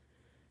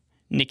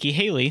Nikki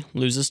Haley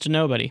loses to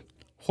nobody.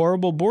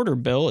 Horrible border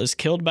bill is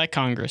killed by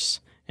Congress.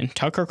 And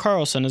Tucker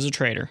Carlson is a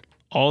traitor.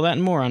 All that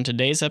and more on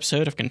today's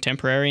episode of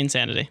Contemporary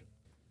Insanity.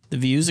 The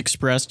views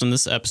expressed in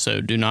this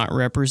episode do not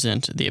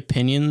represent the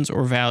opinions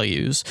or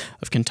values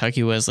of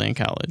Kentucky Wesleyan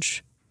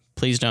College.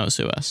 Please don't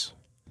sue us.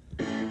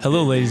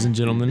 Hello, ladies and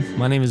gentlemen.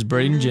 My name is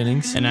Braden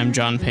Jennings. And I'm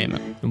John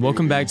Payment. And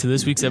welcome back to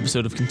this week's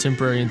episode of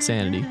Contemporary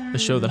Insanity, a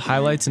show that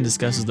highlights and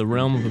discusses the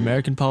realm of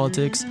American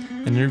politics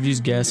and interviews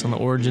guests on the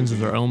origins of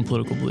their own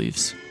political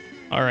beliefs.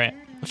 All right,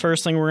 the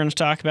first thing we're going to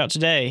talk about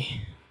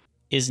today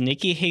is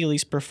Nikki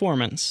Haley's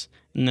performance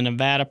in the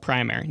Nevada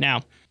primary.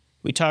 Now,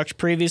 we talked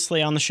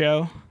previously on the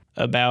show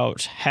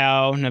about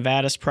how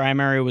Nevada's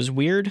primary was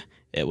weird.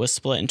 It was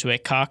split into a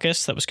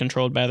caucus that was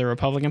controlled by the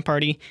Republican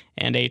Party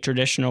and a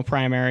traditional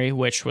primary,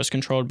 which was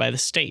controlled by the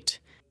state.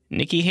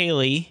 Nikki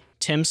Haley,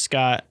 Tim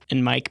Scott,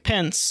 and Mike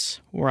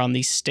Pence were on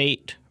the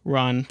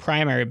state-run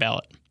primary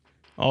ballot.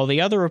 All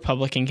the other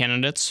Republican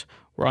candidates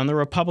were on the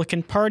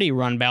Republican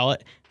Party-run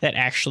ballot that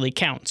actually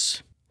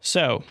counts.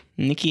 So,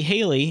 Nikki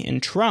Haley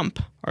and Trump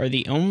are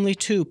the only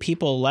two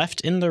people left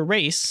in the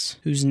race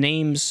whose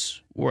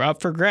names were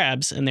up for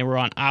grabs and they were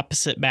on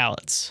opposite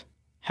ballots.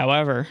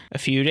 However, a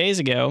few days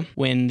ago,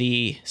 when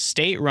the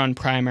state-run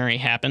primary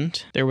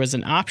happened, there was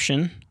an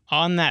option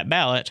on that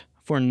ballot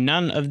for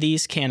none of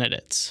these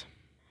candidates.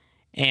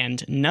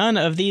 And none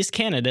of these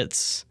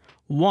candidates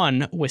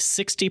won with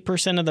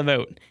 60% of the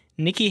vote.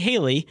 Nikki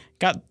Haley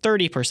got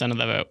 30% of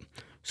the vote.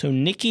 So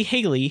Nikki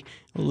Haley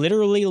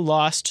literally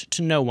lost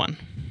to no one.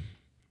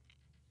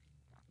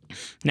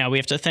 Now we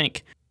have to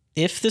think,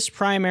 if this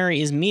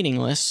primary is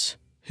meaningless,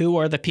 who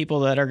are the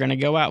people that are going to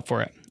go out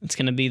for it? It's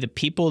going to be the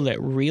people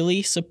that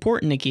really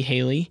support Nikki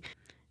Haley,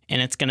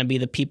 and it's going to be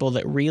the people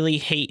that really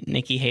hate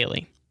Nikki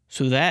Haley.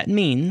 So that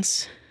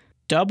means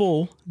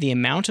double the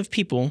amount of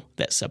people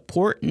that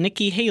support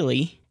Nikki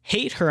Haley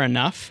hate her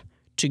enough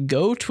to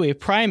go to a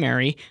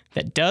primary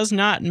that does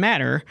not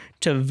matter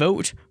to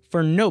vote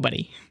for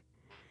nobody.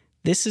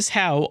 This is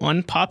how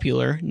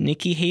unpopular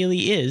Nikki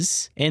Haley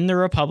is in the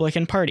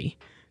Republican Party.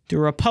 The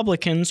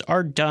Republicans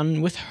are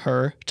done with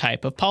her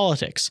type of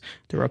politics.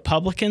 The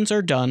Republicans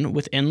are done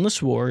with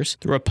endless wars.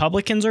 The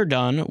Republicans are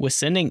done with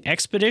sending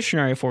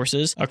expeditionary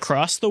forces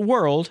across the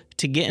world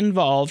to get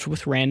involved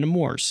with random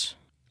wars.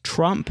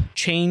 Trump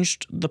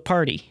changed the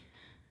party.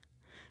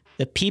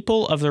 The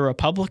people of the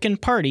Republican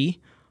Party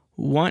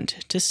want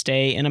to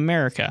stay in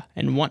America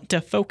and want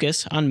to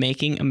focus on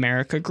making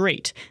America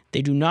great.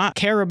 They do not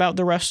care about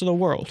the rest of the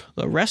world.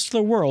 The rest of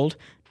the world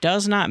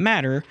does not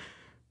matter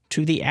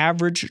to the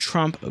average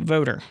Trump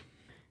voter.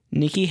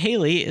 Nikki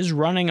Haley is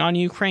running on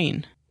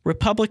Ukraine.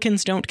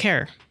 Republicans don't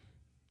care.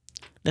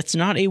 That's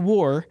not a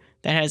war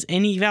that has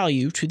any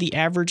value to the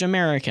average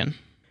American.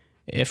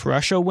 If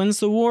Russia wins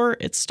the war,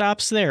 it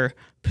stops there.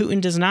 Putin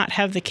does not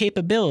have the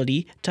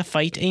capability to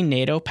fight a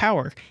NATO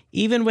power,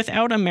 even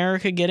without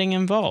America getting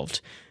involved.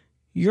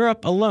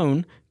 Europe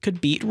alone could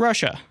beat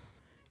Russia.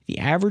 The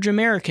average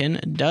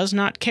American does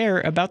not care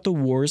about the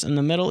wars in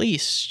the Middle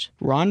East.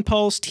 Ron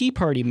Paul's Tea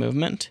Party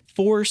movement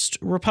forced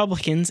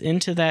Republicans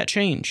into that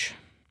change.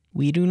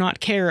 We do not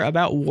care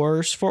about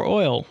wars for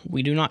oil.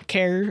 We do not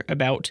care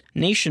about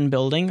nation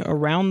building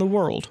around the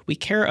world. We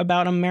care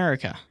about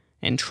America.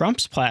 And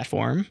Trump's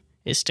platform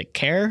is to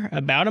care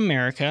about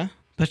America,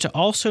 but to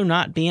also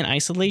not be an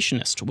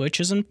isolationist, which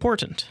is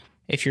important.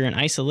 If you're an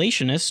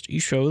isolationist,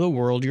 you show the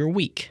world you're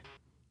weak.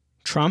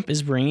 Trump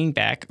is bringing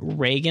back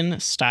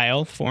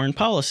Reagan-style foreign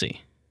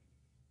policy.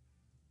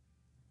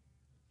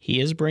 He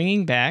is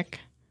bringing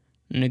back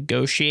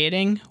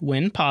negotiating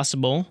when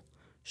possible,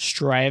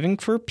 striving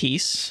for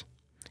peace,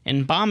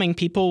 and bombing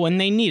people when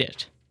they need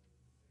it.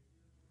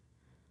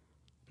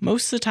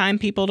 Most of the time,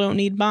 people don't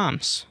need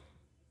bombs.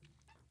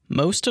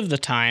 Most of the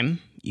time,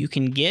 you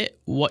can get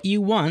what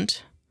you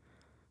want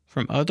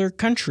from other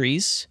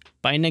countries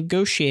by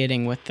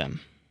negotiating with them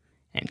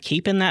and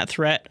keeping that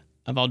threat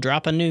of I'll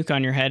drop a nuke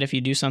on your head if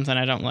you do something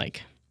I don't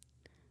like.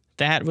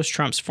 That was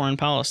Trump's foreign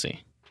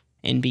policy.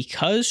 And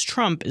because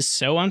Trump is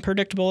so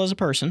unpredictable as a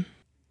person,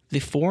 the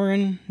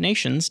foreign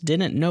nations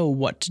didn't know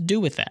what to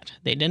do with that.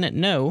 They didn't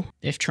know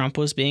if Trump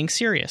was being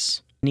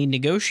serious. He'd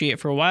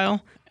negotiate for a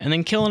while and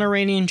then kill an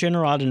Iranian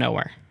general out of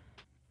nowhere.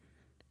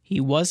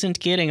 He wasn't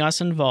getting us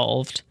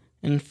involved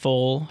in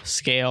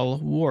full-scale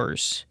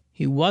wars.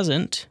 He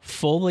wasn't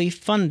fully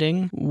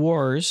funding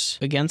wars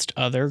against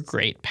other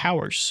great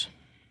powers.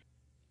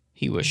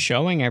 He was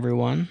showing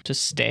everyone to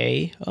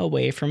stay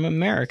away from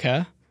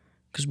America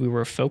because we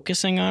were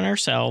focusing on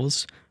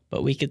ourselves,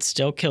 but we could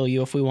still kill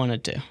you if we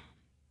wanted to.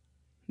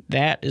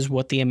 That is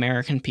what the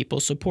American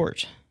people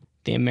support.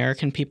 The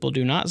American people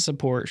do not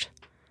support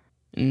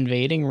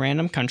invading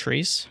random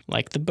countries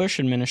like the Bush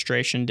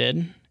administration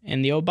did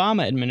and the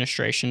Obama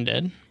administration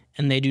did,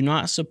 and they do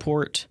not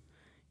support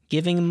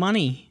giving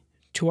money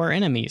to our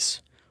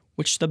enemies,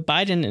 which the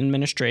Biden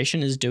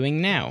administration is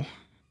doing now.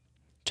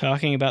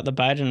 Talking about the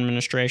Biden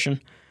administration,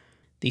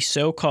 the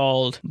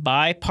so-called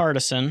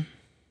bipartisan,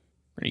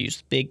 we're going to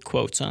use big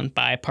quotes on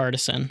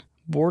bipartisan,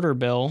 border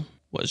bill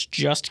was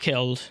just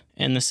killed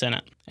in the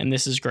Senate. And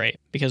this is great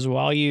because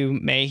while you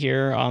may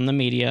hear on the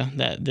media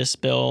that this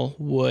bill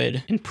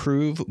would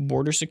improve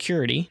border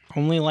security,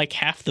 only like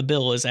half the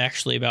bill is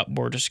actually about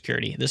border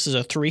security. This is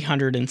a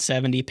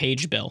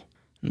 370-page bill.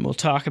 And we'll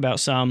talk about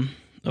some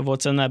of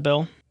what's in that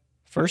bill.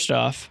 First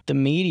off, the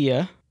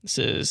media, this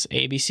is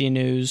ABC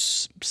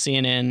News,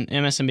 CNN,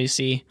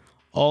 MSNBC,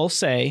 all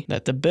say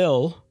that the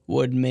bill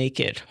would make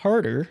it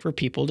harder for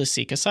people to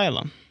seek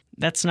asylum.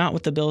 That's not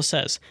what the bill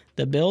says.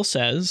 The bill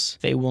says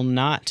they will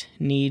not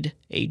need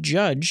a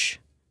judge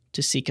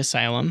to seek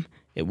asylum.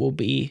 It will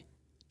be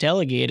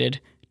delegated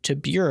to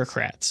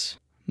bureaucrats.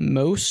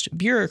 Most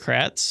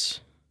bureaucrats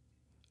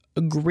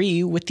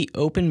agree with the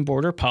open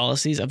border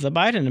policies of the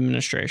Biden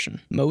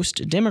administration.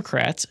 Most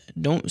Democrats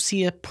don't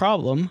see a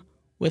problem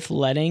with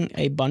letting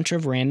a bunch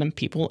of random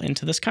people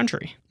into this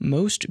country.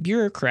 Most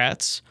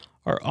bureaucrats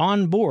are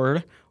on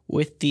board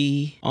with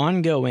the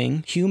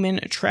ongoing human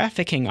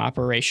trafficking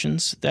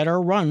operations that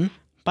are run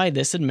by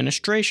this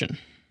administration.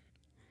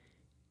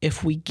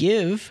 If we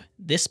give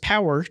this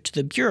power to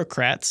the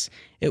bureaucrats,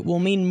 it will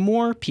mean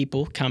more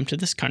people come to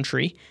this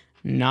country,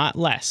 not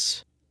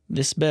less.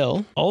 This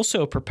bill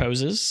also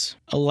proposes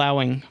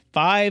allowing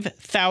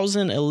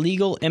 5,000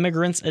 illegal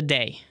immigrants a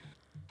day.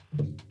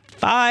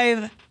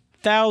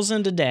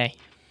 5,000 a day.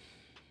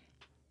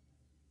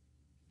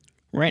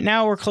 Right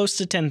now, we're close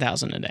to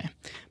 10,000 a day.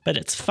 But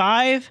it's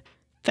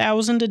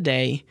 5,000 a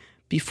day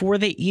before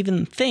they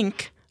even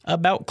think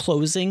about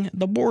closing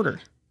the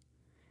border.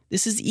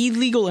 This is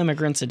illegal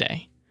immigrants a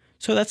day.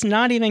 So that's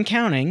not even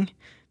counting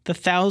the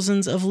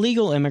thousands of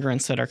legal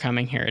immigrants that are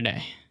coming here a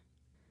day.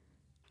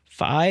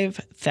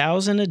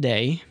 5,000 a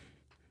day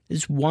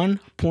is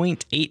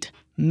 1.8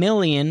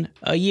 million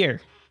a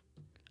year.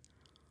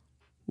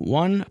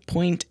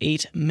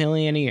 1.8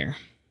 million a year.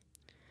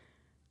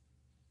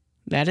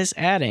 That is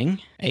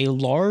adding a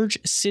large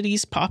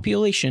city's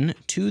population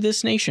to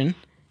this nation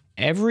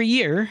every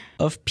year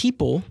of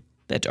people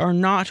that are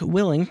not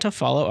willing to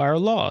follow our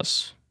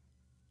laws.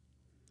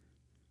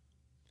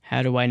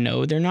 How do I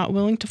know they're not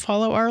willing to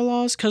follow our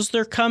laws? Because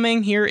they're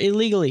coming here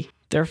illegally.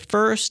 Their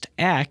first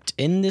act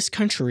in this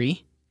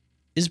country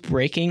is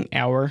breaking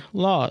our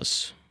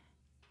laws.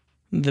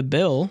 The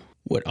bill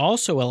would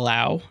also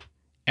allow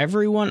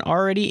everyone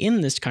already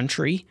in this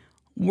country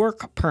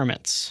work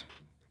permits.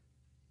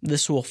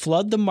 This will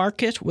flood the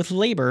market with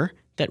labor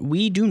that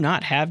we do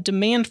not have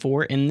demand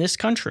for in this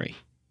country.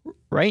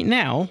 Right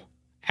now,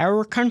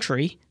 our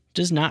country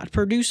does not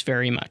produce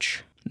very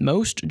much.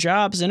 Most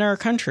jobs in our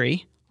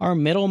country are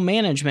middle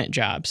management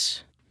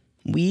jobs.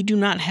 We do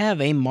not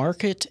have a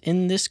market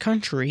in this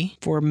country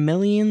for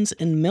millions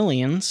and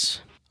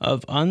millions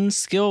of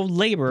unskilled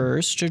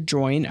laborers to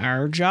join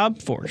our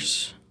job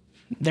force.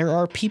 There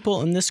are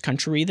people in this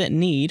country that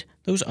need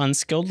those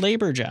unskilled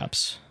labor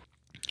jobs.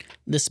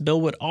 This bill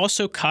would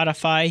also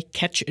codify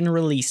catch and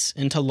release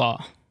into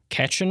law.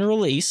 Catch and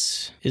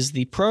release is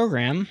the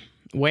program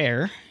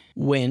where,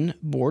 when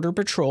Border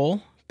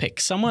Patrol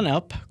picks someone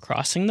up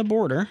crossing the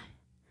border,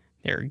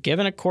 they're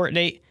given a court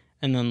date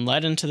and then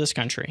led into this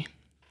country.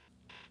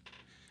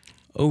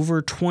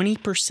 Over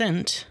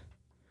 20%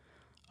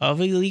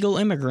 of illegal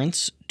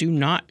immigrants do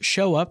not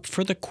show up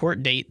for the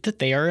court date that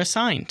they are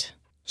assigned.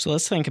 So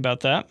let's think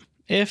about that.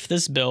 If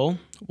this bill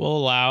will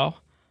allow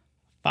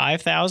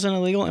 5,000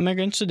 illegal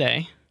immigrants a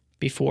day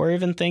before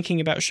even thinking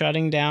about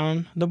shutting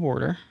down the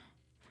border,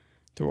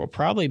 there will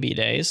probably be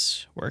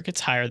days where it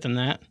gets higher than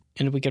that,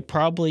 and we could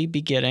probably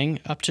be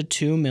getting up to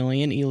 2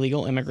 million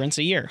illegal immigrants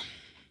a year.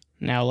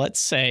 Now let's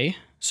say,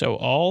 so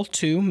all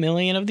 2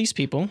 million of these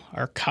people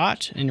are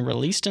caught and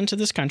released into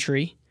this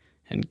country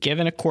and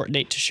given a court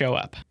date to show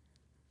up.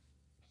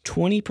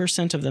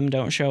 20% of them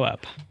don't show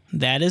up.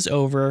 That is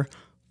over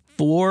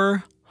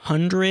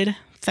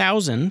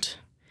 400,000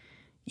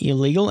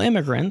 illegal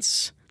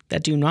immigrants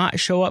that do not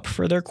show up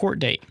for their court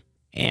date.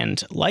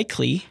 And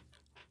likely,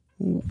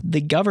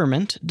 the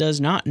government does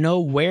not know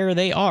where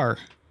they are.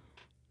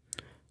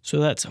 So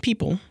that's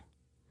people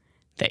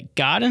that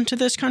got into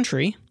this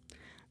country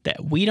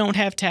that we don't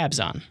have tabs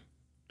on.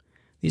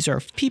 These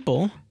are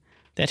people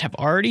that have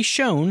already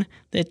shown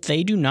that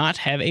they do not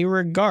have a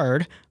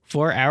regard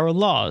for our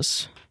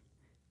laws.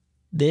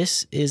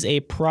 This is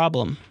a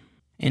problem,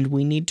 and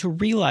we need to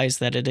realize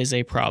that it is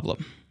a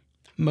problem.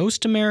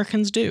 Most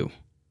Americans do.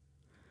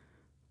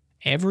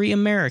 Every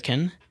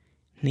American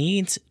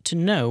needs to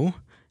know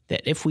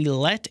that if we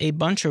let a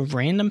bunch of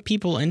random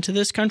people into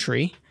this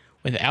country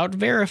without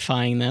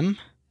verifying them,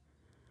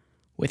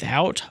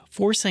 without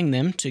forcing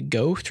them to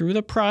go through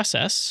the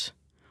process,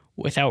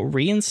 without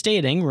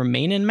reinstating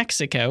remain in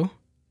Mexico,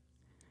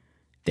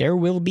 there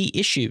will be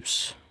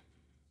issues.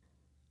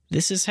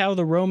 This is how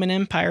the Roman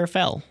Empire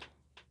fell.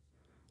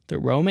 The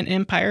Roman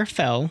Empire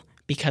fell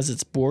because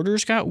its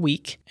borders got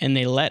weak and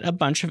they let a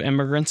bunch of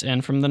immigrants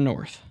in from the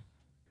north.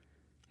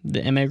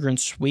 The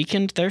immigrants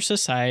weakened their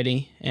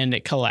society and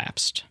it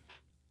collapsed.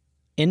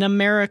 In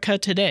America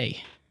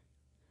today,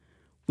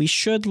 we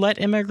should let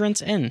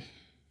immigrants in.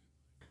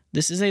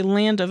 This is a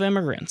land of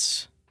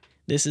immigrants.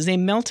 This is a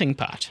melting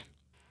pot.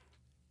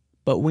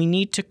 But we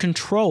need to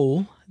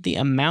control the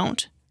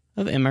amount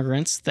of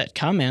immigrants that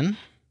come in,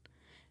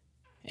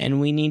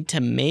 and we need to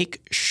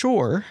make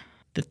sure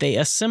that they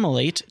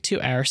assimilate to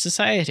our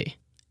society.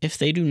 If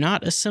they do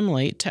not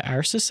assimilate to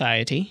our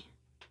society,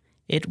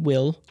 it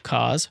will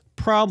cause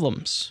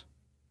problems.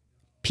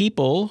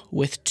 People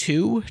with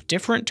two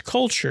different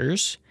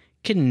cultures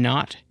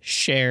cannot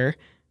share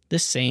the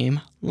same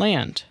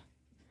land.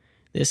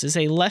 This is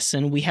a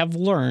lesson we have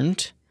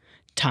learned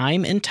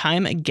time and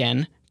time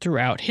again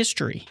throughout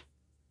history.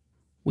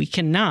 We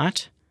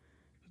cannot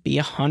be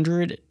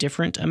 100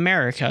 different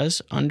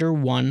Americas under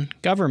one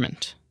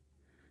government.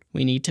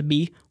 We need to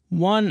be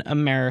one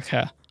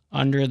America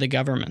under the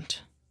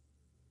government.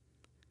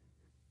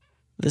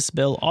 This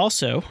bill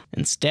also,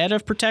 instead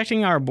of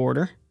protecting our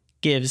border,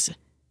 gives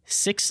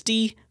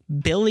 $60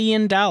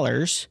 billion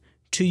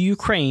to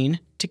Ukraine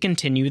to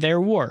continue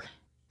their war.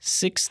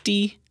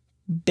 $60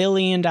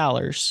 billion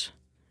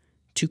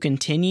to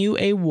continue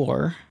a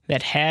war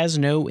that has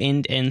no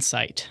end in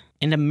sight.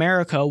 And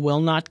America will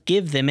not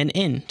give them an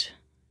end.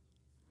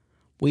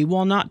 We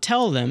will not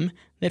tell them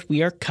that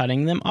we are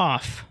cutting them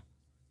off.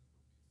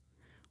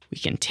 We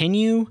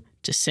continue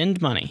to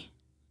send money.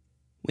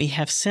 We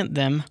have sent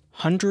them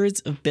hundreds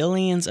of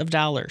billions of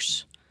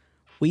dollars.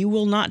 We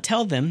will not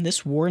tell them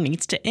this war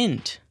needs to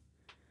end.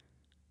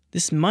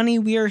 This money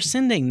we are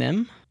sending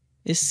them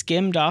is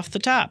skimmed off the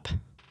top.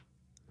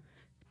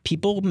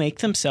 People make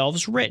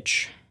themselves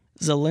rich.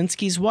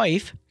 Zelensky's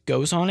wife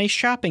goes on a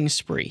shopping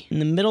spree in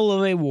the middle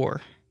of a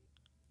war.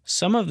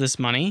 Some of this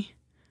money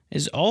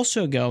is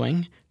also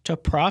going to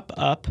prop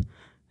up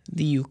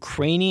the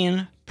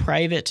Ukrainian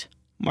private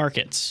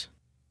markets.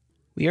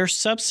 We are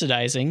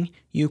subsidizing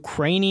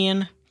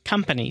Ukrainian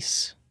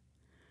companies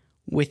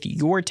with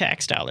your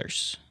tax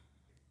dollars.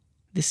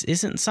 This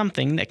isn't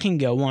something that can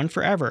go on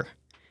forever.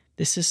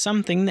 This is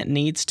something that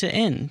needs to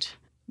end.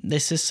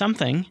 This is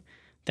something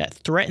that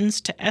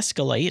threatens to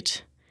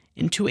escalate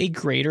into a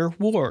greater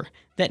war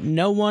that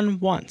no one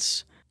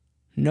wants.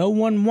 No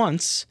one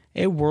wants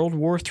a World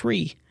War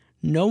III.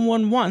 No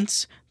one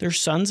wants their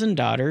sons and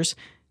daughters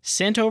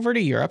sent over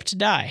to Europe to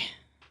die.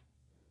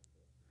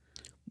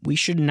 We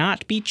should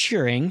not be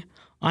cheering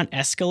on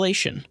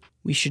escalation.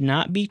 We should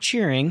not be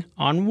cheering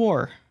on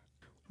war.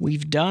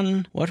 We've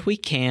done what we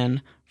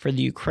can for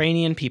the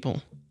Ukrainian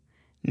people.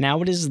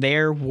 Now it is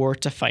their war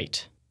to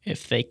fight.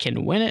 If they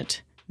can win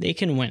it, they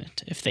can win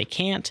it. If they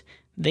can't,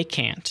 they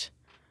can't.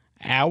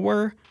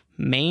 Our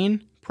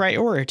main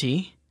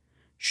priority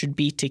should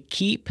be to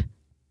keep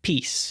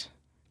peace.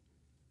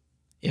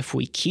 If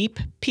we keep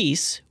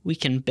peace, we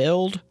can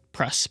build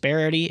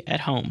prosperity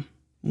at home.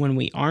 When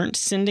we aren't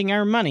sending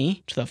our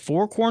money to the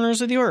four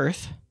corners of the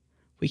earth,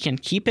 we can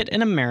keep it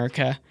in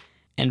America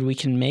and we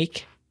can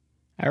make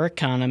our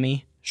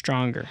economy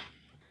stronger.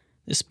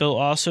 This bill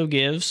also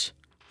gives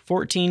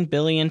 $14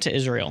 billion to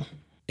Israel.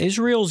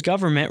 Israel's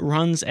government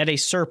runs at a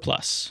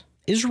surplus.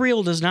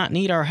 Israel does not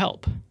need our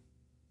help.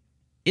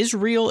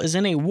 Israel is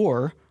in a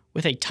war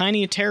with a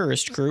tiny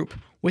terrorist group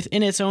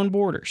within its own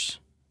borders.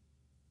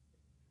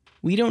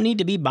 We don't need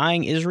to be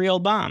buying Israel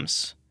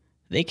bombs.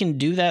 They can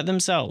do that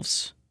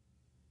themselves.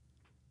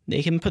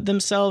 They can put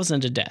themselves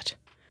into debt.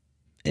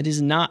 It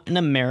is not an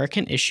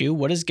American issue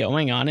what is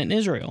going on in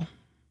Israel.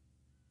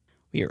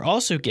 We are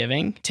also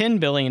giving $10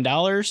 billion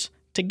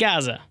to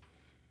Gaza.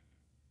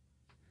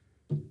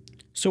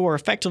 So we're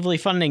effectively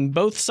funding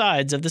both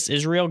sides of this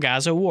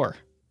Israel-Gaza war.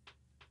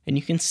 And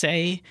you can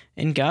say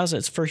in Gaza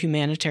it's for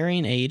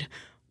humanitarian aid,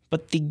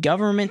 but the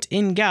government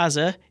in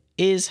Gaza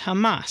is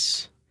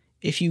Hamas.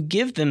 If you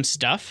give them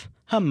stuff,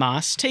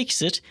 Hamas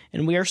takes it,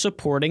 and we are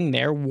supporting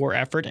their war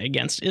effort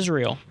against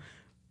Israel.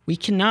 We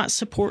cannot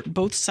support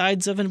both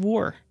sides of a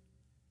war.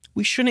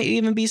 We shouldn't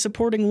even be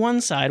supporting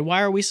one side.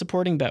 Why are we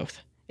supporting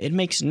both? It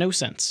makes no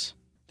sense.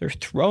 They're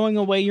throwing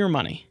away your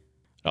money.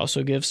 It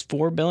also gives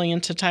 $4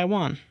 billion to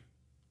Taiwan.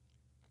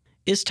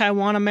 Is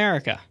Taiwan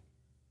America?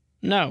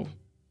 No.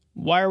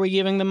 Why are we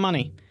giving them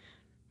money?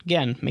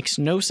 Again, makes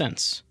no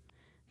sense.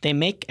 They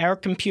make our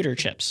computer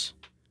chips.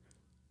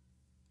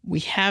 We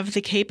have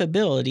the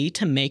capability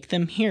to make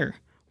them here.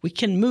 We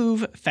can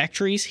move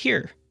factories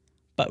here,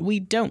 but we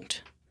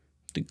don't.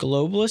 The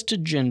globalist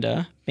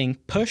agenda being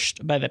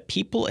pushed by the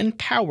people in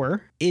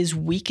power is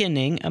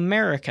weakening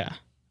America.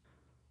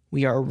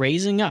 We are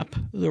raising up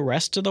the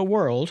rest of the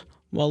world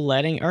while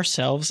letting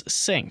ourselves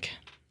sink.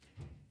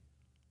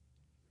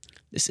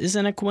 This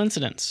isn't a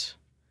coincidence.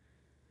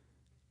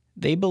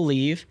 They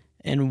believe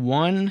in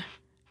one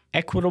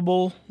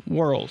equitable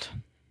world.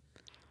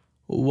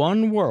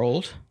 One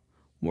world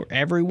where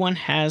everyone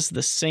has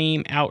the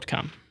same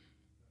outcome.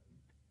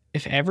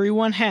 If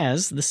everyone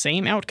has the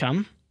same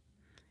outcome,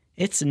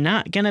 it's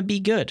not going to be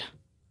good.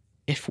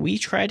 If we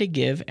try to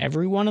give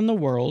everyone in the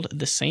world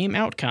the same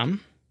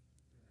outcome,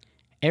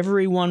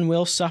 everyone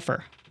will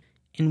suffer.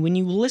 And when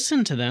you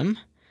listen to them,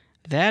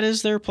 that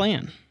is their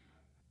plan.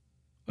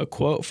 A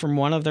quote from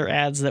one of their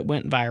ads that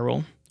went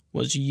viral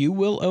was, "You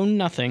will own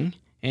nothing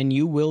and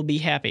you will be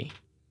happy."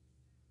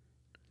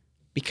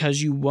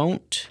 Because you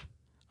won't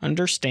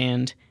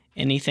understand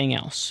anything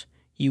else.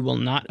 You will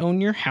not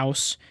own your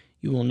house.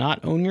 You will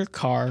not own your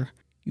car.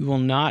 You will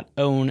not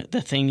own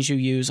the things you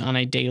use on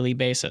a daily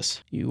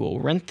basis. You will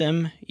rent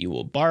them. You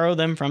will borrow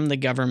them from the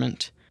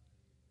government.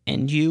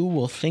 And you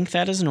will think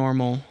that is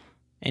normal,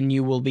 and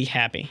you will be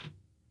happy.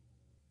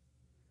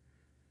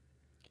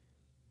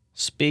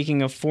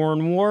 Speaking of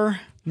foreign war,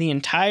 the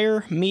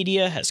entire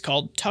media has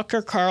called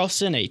Tucker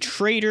Carlson a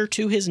traitor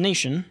to his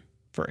nation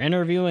for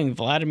interviewing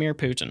Vladimir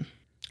Putin.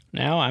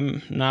 Now,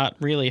 I'm not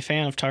really a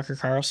fan of Tucker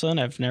Carlson.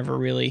 I've never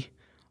really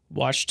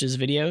watched his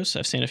videos.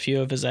 I've seen a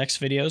few of his X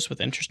videos with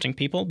interesting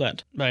people,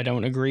 but I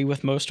don't agree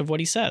with most of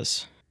what he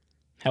says.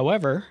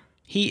 However,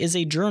 he is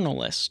a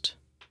journalist.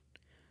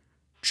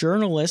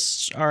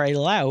 Journalists are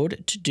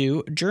allowed to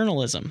do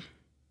journalism.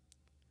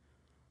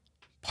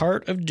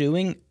 Part of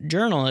doing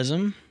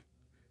journalism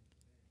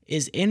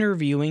is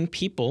interviewing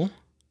people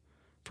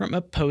from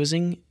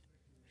opposing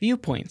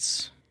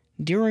viewpoints.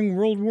 During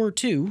World War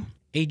II,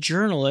 a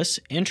journalist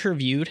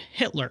interviewed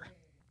Hitler.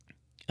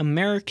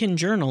 American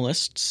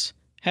journalists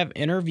have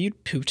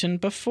interviewed Putin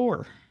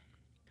before.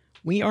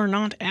 We are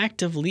not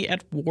actively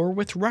at war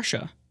with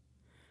Russia.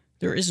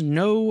 There is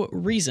no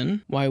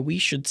reason why we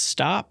should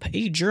stop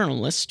a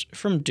journalist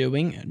from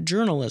doing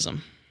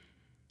journalism.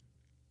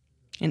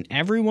 And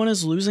everyone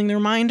is losing their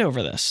mind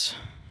over this.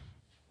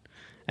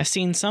 I've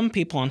seen some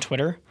people on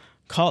Twitter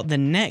call it the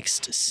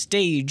next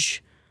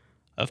stage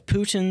of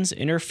Putin's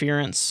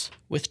interference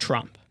with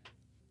Trump.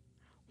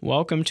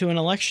 Welcome to an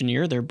election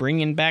year. They're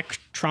bringing back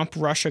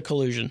Trump-Russia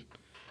collusion,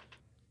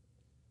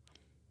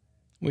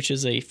 which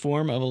is a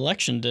form of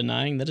election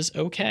denying that is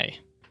okay.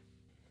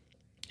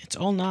 It's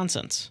all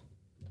nonsense.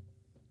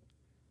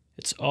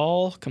 It's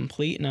all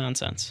complete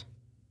nonsense.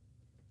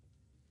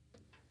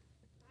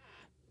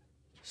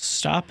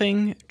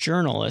 Stopping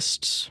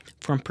journalists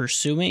from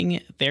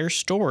pursuing their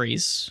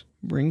stories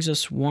brings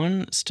us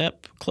one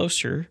step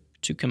closer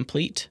to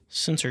complete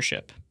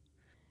censorship.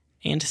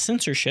 And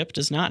censorship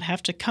does not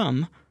have to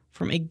come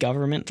from a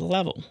government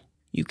level.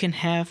 You can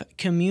have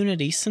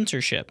community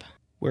censorship,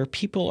 where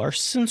people are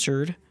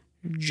censored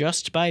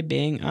just by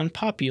being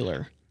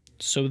unpopular,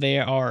 so they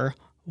are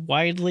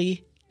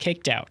widely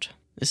kicked out.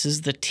 This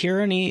is the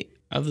tyranny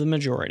of the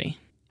majority.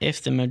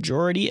 If the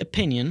majority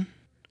opinion,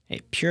 a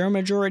pure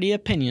majority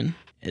opinion,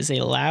 is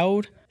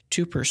allowed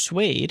to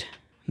persuade,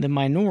 the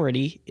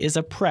minority is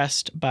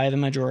oppressed by the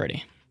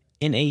majority.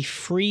 In a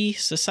free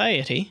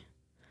society,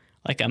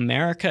 like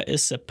America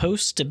is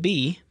supposed to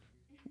be,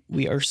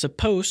 we are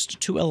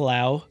supposed to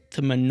allow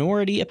the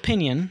minority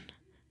opinion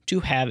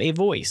to have a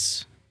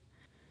voice.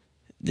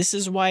 This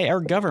is why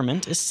our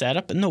government is set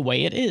up in the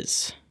way it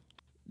is.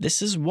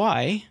 This is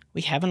why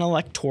we have an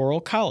electoral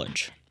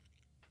college.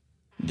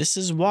 This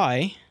is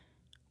why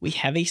we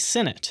have a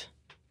Senate.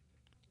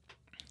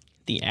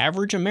 The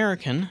average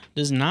American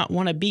does not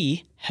want to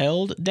be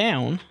held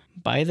down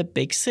by the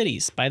big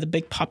cities, by the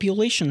big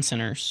population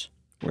centers,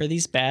 where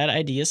these bad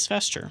ideas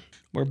fester,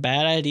 where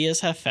bad ideas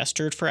have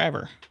festered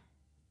forever.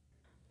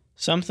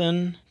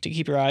 Something to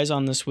keep your eyes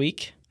on this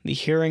week. The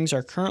hearings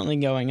are currently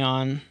going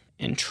on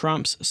in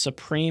Trump's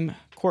Supreme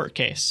Court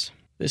case.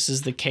 This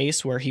is the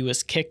case where he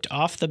was kicked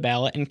off the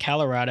ballot in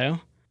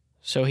Colorado,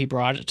 so he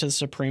brought it to the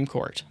Supreme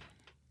Court.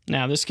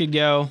 Now, this could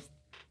go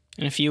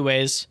in a few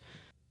ways.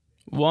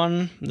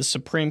 One, the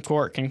Supreme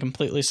Court can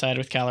completely side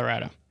with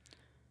Colorado.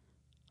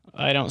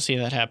 I don't see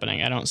that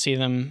happening. I don't see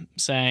them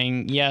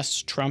saying,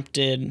 yes, Trump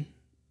did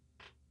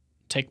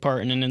take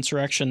part in an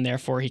insurrection,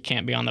 therefore he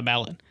can't be on the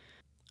ballot.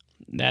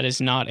 That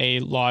is not a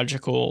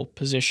logical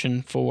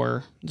position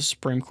for the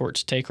Supreme Court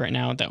to take right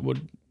now. That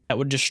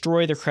would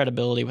destroy their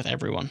credibility with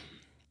everyone.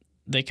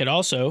 They could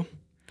also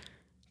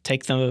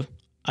take the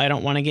I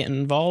don't want to get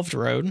involved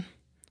road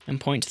and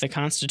point to the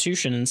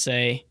Constitution and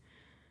say,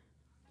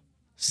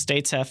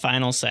 states have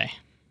final say.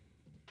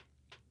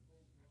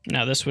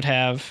 Now, this would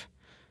have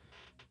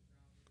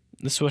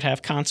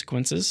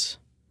consequences.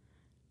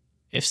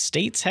 If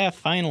states have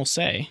final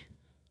say,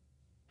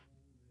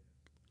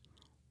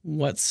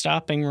 what's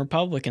stopping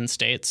Republican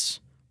states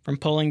from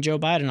pulling Joe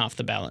Biden off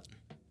the ballot?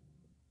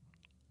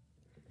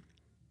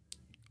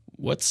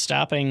 What's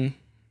stopping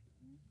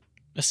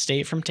a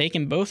state from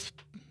taking both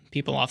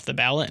people off the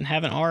ballot and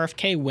having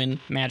RFK win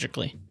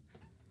magically?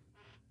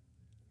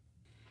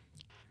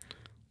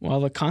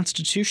 While the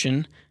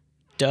Constitution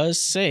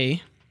does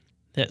say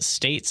that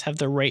states have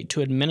the right to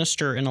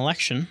administer an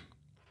election,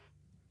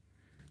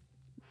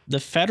 the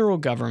federal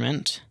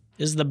government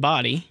is the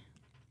body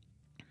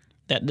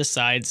that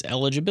decides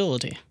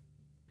eligibility.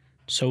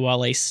 So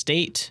while a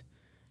state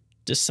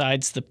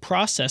decides the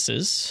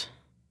processes,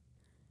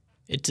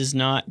 it does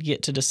not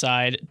get to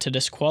decide to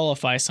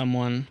disqualify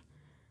someone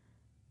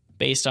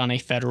based on a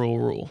federal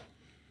rule.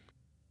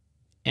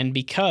 And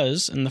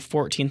because in the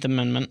 14th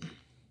Amendment,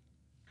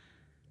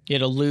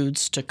 it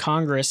alludes to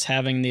Congress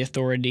having the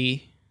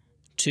authority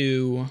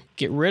to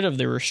get rid of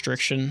the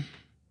restriction,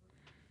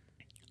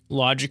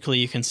 logically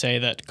you can say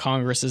that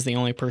Congress is the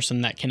only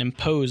person that can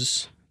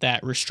impose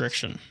that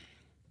restriction.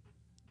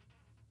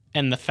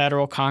 And the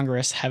federal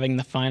Congress having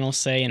the final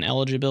say in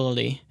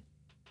eligibility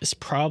is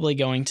probably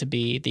going to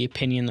be the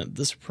opinion that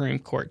the Supreme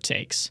Court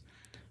takes,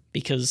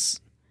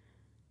 because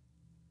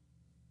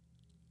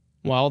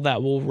while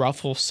that will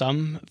ruffle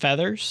some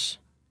feathers,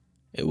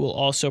 it will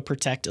also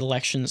protect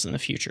elections in the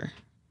future.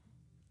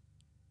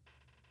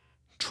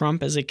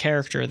 Trump is a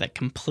character that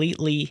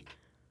completely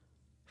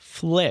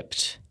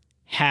flipped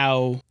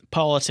how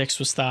politics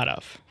was thought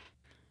of.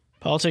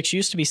 Politics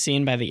used to be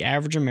seen by the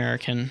average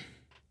American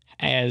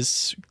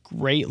as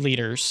great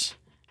leaders,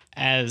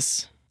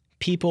 as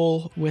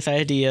people with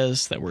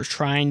ideas that were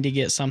trying to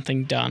get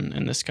something done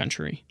in this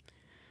country.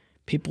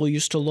 People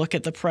used to look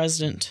at the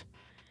president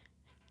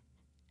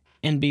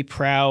and be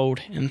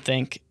proud and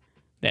think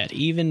that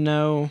even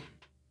though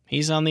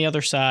he's on the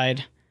other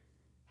side,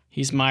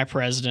 he's my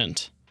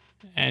president,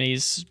 and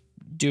he's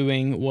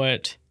doing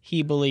what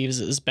he believes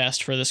is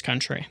best for this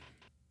country.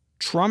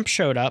 Trump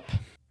showed up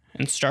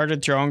and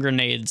started throwing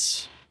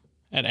grenades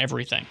at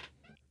everything.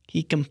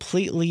 He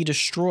completely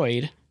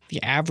destroyed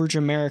the average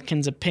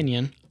American's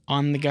opinion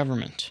on the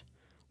government,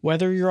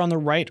 whether you're on the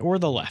right or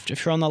the left.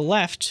 If you're on the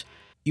left,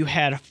 you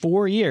had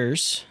 4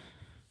 years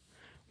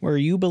where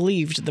you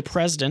believed the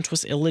president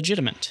was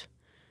illegitimate,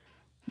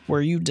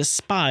 where you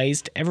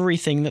despised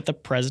everything that the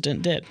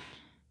president did,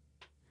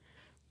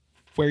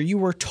 where you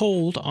were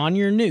told on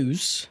your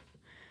news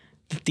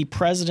that the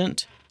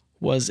president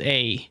was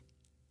a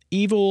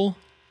evil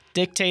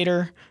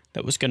dictator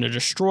that was going to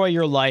destroy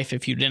your life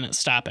if you didn't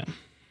stop him.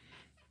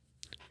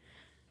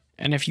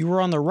 And if you were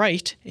on the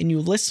right and you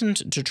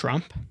listened to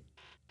Trump,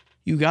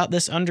 you got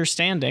this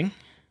understanding,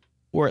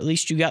 or at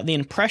least you got the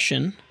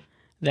impression,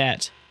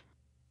 that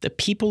the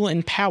people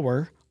in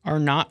power are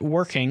not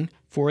working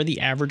for the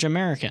average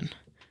American.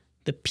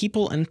 The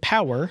people in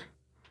power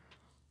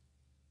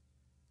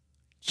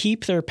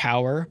keep their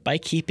power by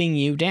keeping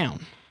you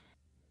down.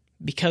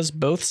 Because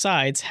both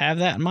sides have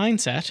that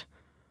mindset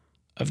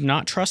of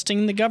not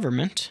trusting the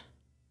government,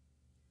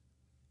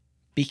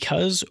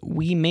 because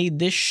we made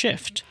this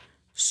shift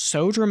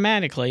so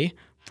dramatically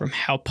from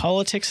how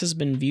politics has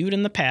been viewed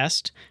in the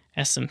past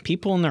as some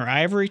people in their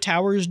ivory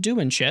towers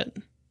doing shit.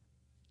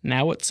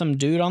 Now it's some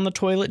dude on the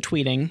toilet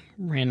tweeting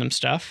random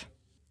stuff.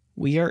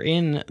 We are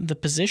in the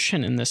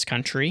position in this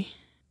country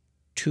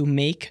to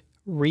make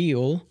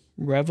real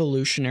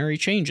revolutionary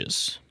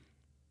changes.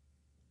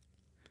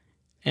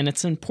 And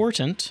it's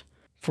important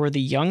for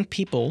the young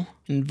people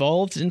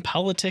involved in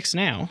politics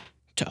now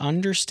to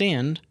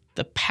understand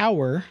the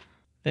power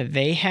that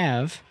they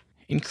have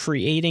in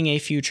creating a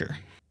future.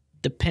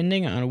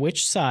 Depending on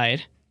which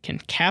side can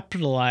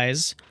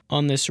capitalize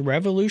on this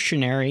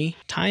revolutionary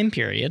time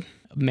period,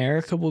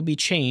 America will be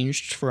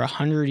changed for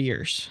 100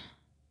 years.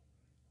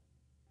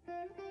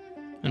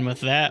 And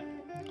with that,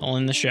 I'll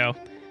end the show.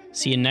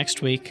 See you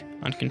next week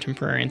on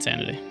Contemporary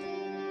Insanity.